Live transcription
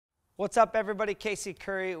What's up, everybody? Casey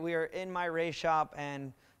Currie. We are in my race shop,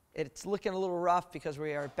 and it's looking a little rough because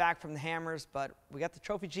we are back from the hammers, but we got the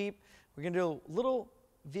trophy Jeep. We're going to do a little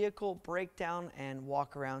vehicle breakdown and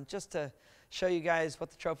walk around just to show you guys what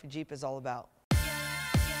the trophy Jeep is all about.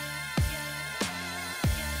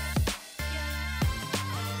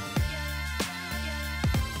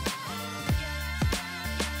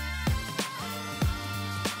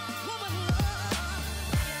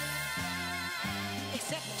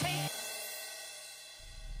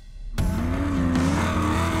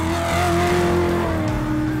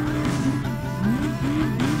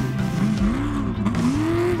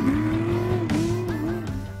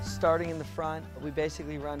 Starting in the front, we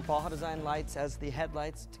basically run Baja Design lights as the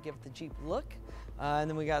headlights to give the Jeep look. And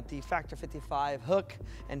then we got the Factor 55 hook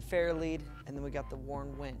and fair lead, and then we got the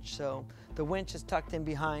Warn winch. So the winch is tucked in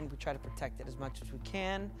behind. We try to protect it as much as we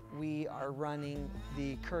can. We are running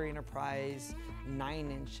the Currie Enterprise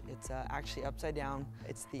 9-inch. It's actually upside down.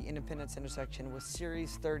 It's the Independence intersection with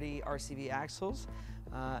Series 30 RCV axles.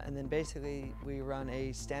 And then basically we run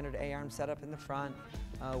a standard A-arm setup in the front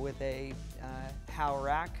with a Howe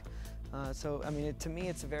rack. So I mean, to me,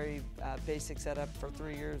 it's a very basic setup. For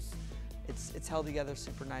 3 years, it's held together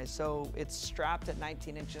super nice. So it's strapped at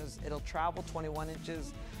 19 inches. It'll travel 21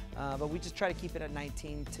 inches, but we just try to keep it at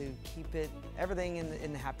 19 to keep it everything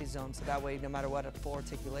in the happy zone. So that way, no matter what, at full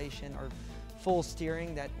articulation or full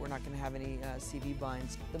steering, that we're not going to have any CV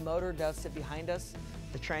binds. The motor does sit behind us,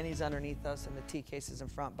 the tranny's underneath us, and the T-case is in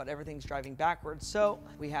front, but everything's driving backwards. So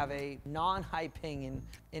we have a non-high pinion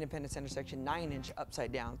Independence intersection 9-inch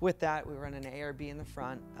upside down. With that, we run an ARB in the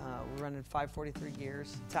front. We're running 543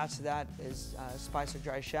 gears. Attached to that is Spicer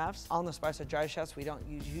dry shafts. On the Spicer dry shafts, we don't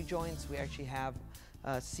use U-joints. We actually have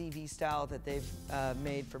CV style that they've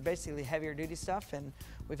made for basically heavier duty stuff, and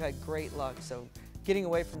we've had great luck. So getting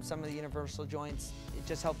away from some of the universal joints, it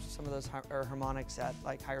just helps with some of those harmonics at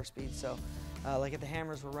like higher speeds. So like at the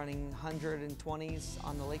hammers, we're running 120s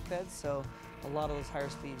on the lake beds, so a lot of those higher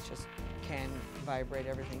speeds just can vibrate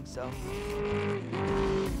everything. So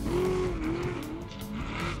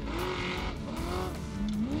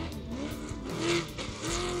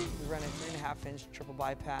we run a 3.5-inch triple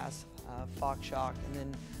bypass Fox shock, and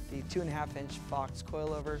then the 2.5-inch Fox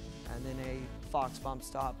coilover, and then a Fox bump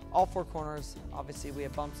stop. All 4 corners, obviously we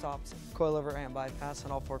have bump stops, coilover and bypass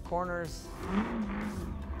on all 4 corners.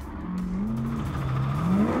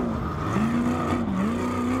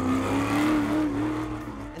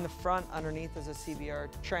 In the front, underneath is a CBR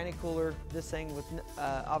tranny cooler. This thing, with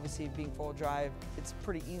obviously being full drive, it's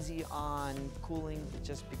pretty easy on cooling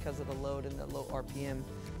just because of the load and the low RPM.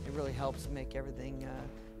 It really helps make everything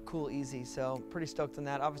cool easy, so pretty stoked on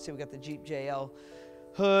that. Obviously we got the Jeep JL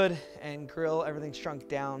hood and grill, everything's shrunk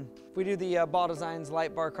down. We do the Baja Designs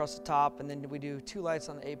light bar across the top, and then we do 2 lights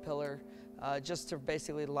on the A-pillar just to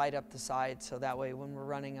basically light up the side, so that way when we're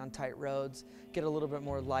running on tight roads, get a little bit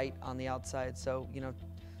more light on the outside. So, you know,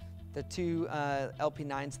 the 2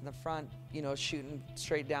 LP9s in the front, you know, shooting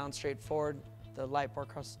straight down, straight forward. The light bar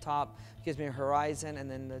across the top gives me a horizon,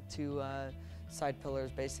 and then the 2 side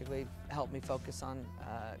pillars basically help me focus on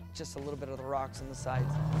just a little bit of the rocks on the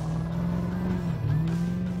sides.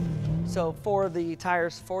 So for the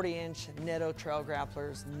tires, 40-inch Netto Trail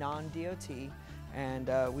Grapplers, non-DOT,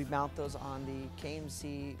 and we mount those on the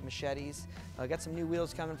KMC machetes. Got some new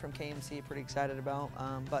wheels coming from KMC, pretty excited about,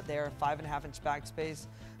 but they're 5.5-inch backspace.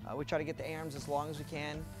 We try to get the arms as long as we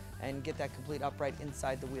can and get that complete upright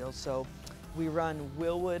inside the wheels. So we run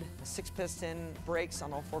Wilwood 6-piston brakes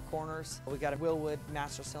on all 4 corners. We got a Wilwood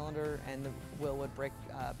master cylinder and the Wilwood brake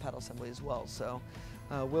pedal assembly as well. So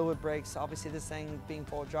Wilwood brakes, obviously this thing being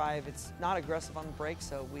full drive, it's not aggressive on the brakes,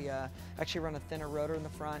 so we actually run a thinner rotor in the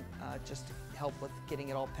front just to help with getting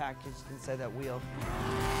it all packaged inside that wheel.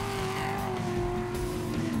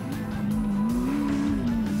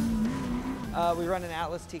 We run an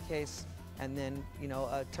Atlas T-case, and then, you know,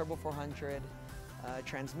 a Turbo 400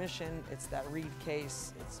 transmission. It's that reed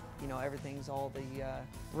case. It's, you know, everything's all the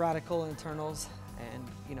radical internals, and,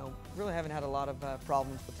 you know, really haven't had a lot of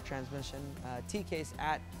problems with the transmission. T-case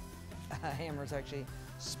at hammers actually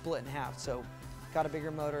split in half, so got a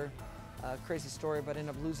bigger motor. Crazy story, but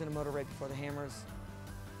ended up losing a motor right before the hammers.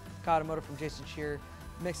 Got a motor from Jason Shear,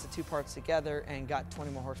 mixed the 2 parts together, and got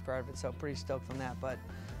 20 more horsepower out of it, so pretty stoked on that. But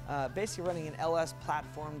basically running an LS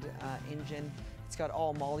platformed engine. It's got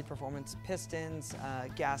all Molle performance pistons,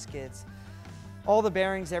 gaskets, all the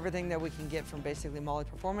bearings, everything that we can get from basically Molle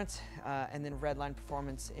Performance, and then Redline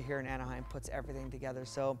Performance here in Anaheim puts everything together.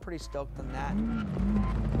 So I'm pretty stoked on that.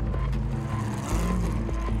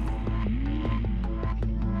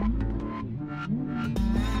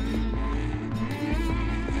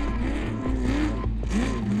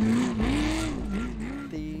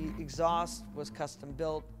 exhaust was custom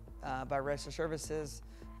built by Racer Services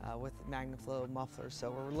with MagnaFlow mufflers. So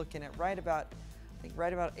we're looking at right about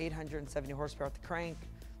 870 horsepower at the crank.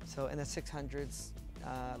 So in the 600s,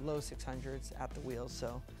 low 600s at the wheels.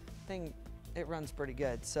 So it runs pretty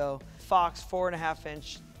good. So Fox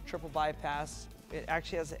 4.5-inch triple bypass. It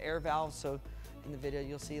actually has an air valve. So in the video,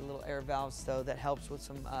 you'll see a little air valve. So that helps with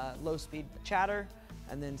some low speed chatter.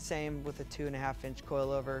 And then same with a 2.5-inch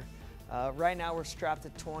coilover. Right now we're strapped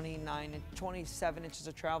at 27 inches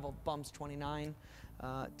of travel, bumps 29.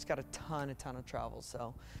 It's got a ton of travel.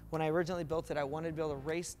 So when I originally built it, I wanted to be able to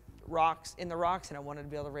race in the rocks, and I wanted to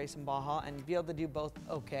be able to race in Baja and be able to do both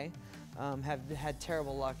okay. Have had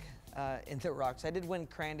terrible luck in the rocks. I did win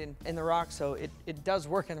Crandon in the rocks, so it does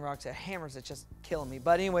work in the rocks. It hammers, it's just killing me.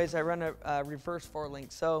 But anyways, I run a reverse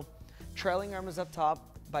 4-link. So trailing arm is up top.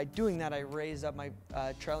 By doing that, I raise up my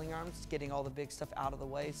trailing arms, getting all the big stuff out of the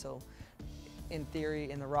way. So in theory,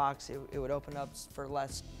 in the rocks, it would open up for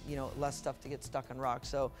less stuff to get stuck on rocks.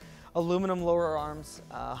 So aluminum lower arms,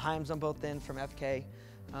 Heims on both ends from FK,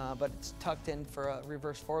 but it's tucked in for a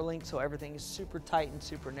reverse 4-link, so everything is super tight and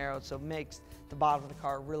super narrow, so it makes the bottom of the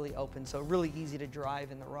car really open, so really easy to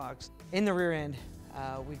drive in the rocks. In the rear end,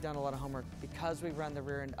 we've done a lot of homework. Because we run the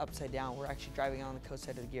rear end upside down, we're actually driving on the coast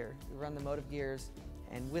side of the gear. We run the motive gears,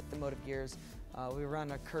 and with the motive gears, we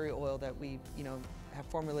run a Currie oil that we have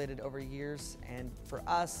formulated over years, and for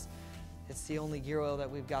us, it's the only gear oil that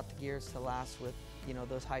we've got the gears to last with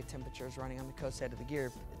those high temperatures running on the coast side of the gear.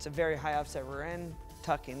 It's a very high offset rear end,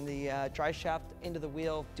 tucking the dry shaft into the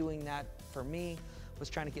wheel. Doing that for me was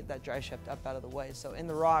trying to get that dry shaft up out of the way. So in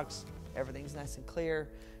the rocks, everything's nice and clear.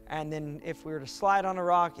 And then if we were to slide on a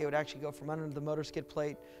rock, it would actually go from under the motor skid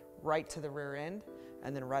plate right to the rear end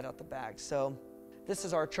and then right out the back. So this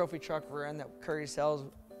is our trophy truck rear end that Currie sells.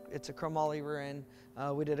 It's a chromoly rear end.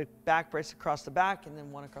 We did a back brace across the back and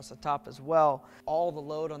then one across the top as well. All the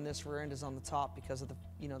load on this rear end is on the top because of the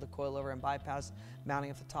the coilover and bypass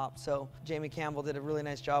mounting at the top. So Jamie Campbell did a really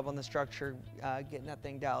nice job on the structure, getting that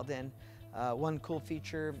thing dialed in. One cool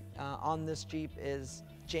feature on this Jeep is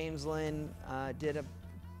James Lynn did a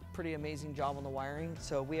pretty amazing job on the wiring.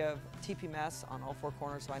 So we have TPMS on all 4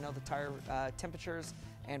 corners, so I know the tire temperatures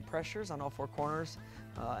and pressures on all 4 corners.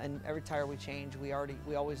 And every tire we change, we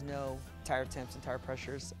always know tire temps and tire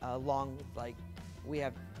pressures, along with we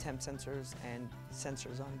have temp sensors and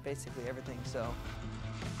sensors on basically everything. So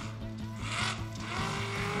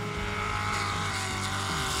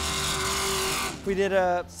we did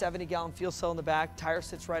a 70-gallon fuel cell in the back, tire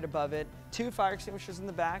sits right above it, 2 fire extinguishers in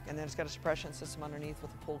the back, and then it's got a suppression system underneath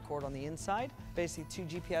with a pull cord on the inside. Basically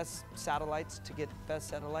 2 GPS satellites to get best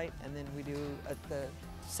satellite, and then we do the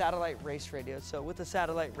satellite race radio. So with the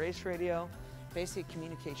satellite race radio, basically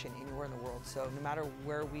communication anywhere in the world. So no matter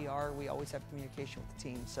where we are, we always have communication with the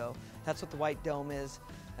team. So that's what the white dome is.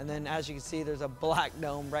 And then as you can see, there's a black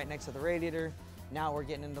dome right next to the radiator. Now we're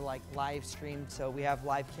getting into live stream, so we have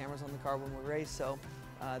live cameras on the car when we race, so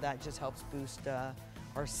that just helps boost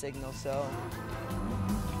our signal. So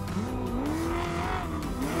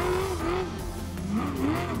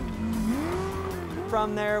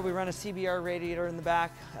from there, we run a CBR radiator in the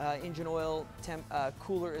back. Engine oil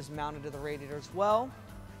cooler is mounted to the radiator as well,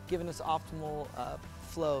 giving us optimal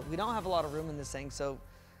flow. We don't have a lot of room in this thing, so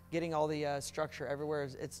getting all the structure everywhere,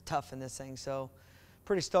 it's tough in this thing. So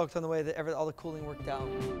pretty stoked on the way that all the cooling worked out.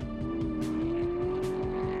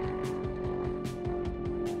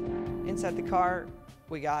 Inside the car,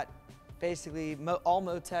 we got basically all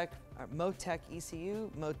Motec ECU,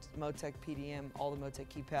 Motec PDM, all the Motec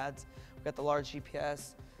keypads. We've got the large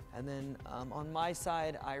GPS, and then on my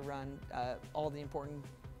side, I run all the important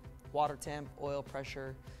water temp, oil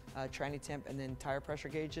pressure, tranny temp, and then tire pressure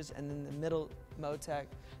gauges. And then the middle Motec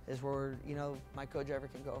is where my co-driver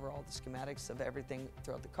can go over all the schematics of everything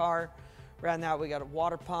throughout the car. Around that, we got a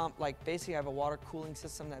water pump. Basically, I have a water cooling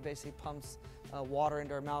system that basically pumps water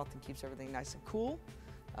into our mouth and keeps everything nice and cool.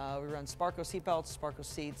 We run Sparco seat belts, Sparco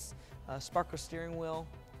seats, Sparco steering wheel,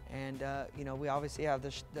 and we obviously have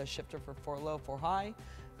the shifter for 4 low, 4 high,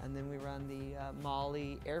 and then we run the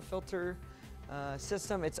Molly air filter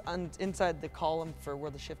system. It's inside the column for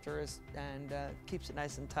where the shifter is, and keeps it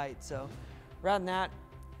nice and tight. So around that,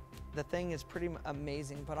 the thing is pretty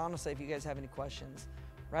amazing. But honestly, if you guys have any questions,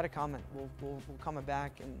 write a comment. We'll comment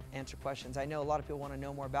back and answer questions. I know a lot of people want to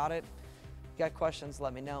know more about it. If you got questions,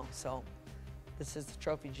 let me know. So this is the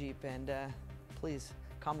Trophy Jeep, and please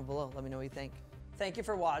comment below. Let me know what you think. Thank you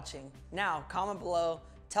for watching. Now, comment below.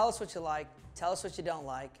 Tell us what you like. Tell us what you don't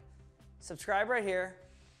like. Subscribe right here.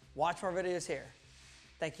 Watch more videos here.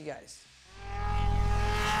 Thank you guys.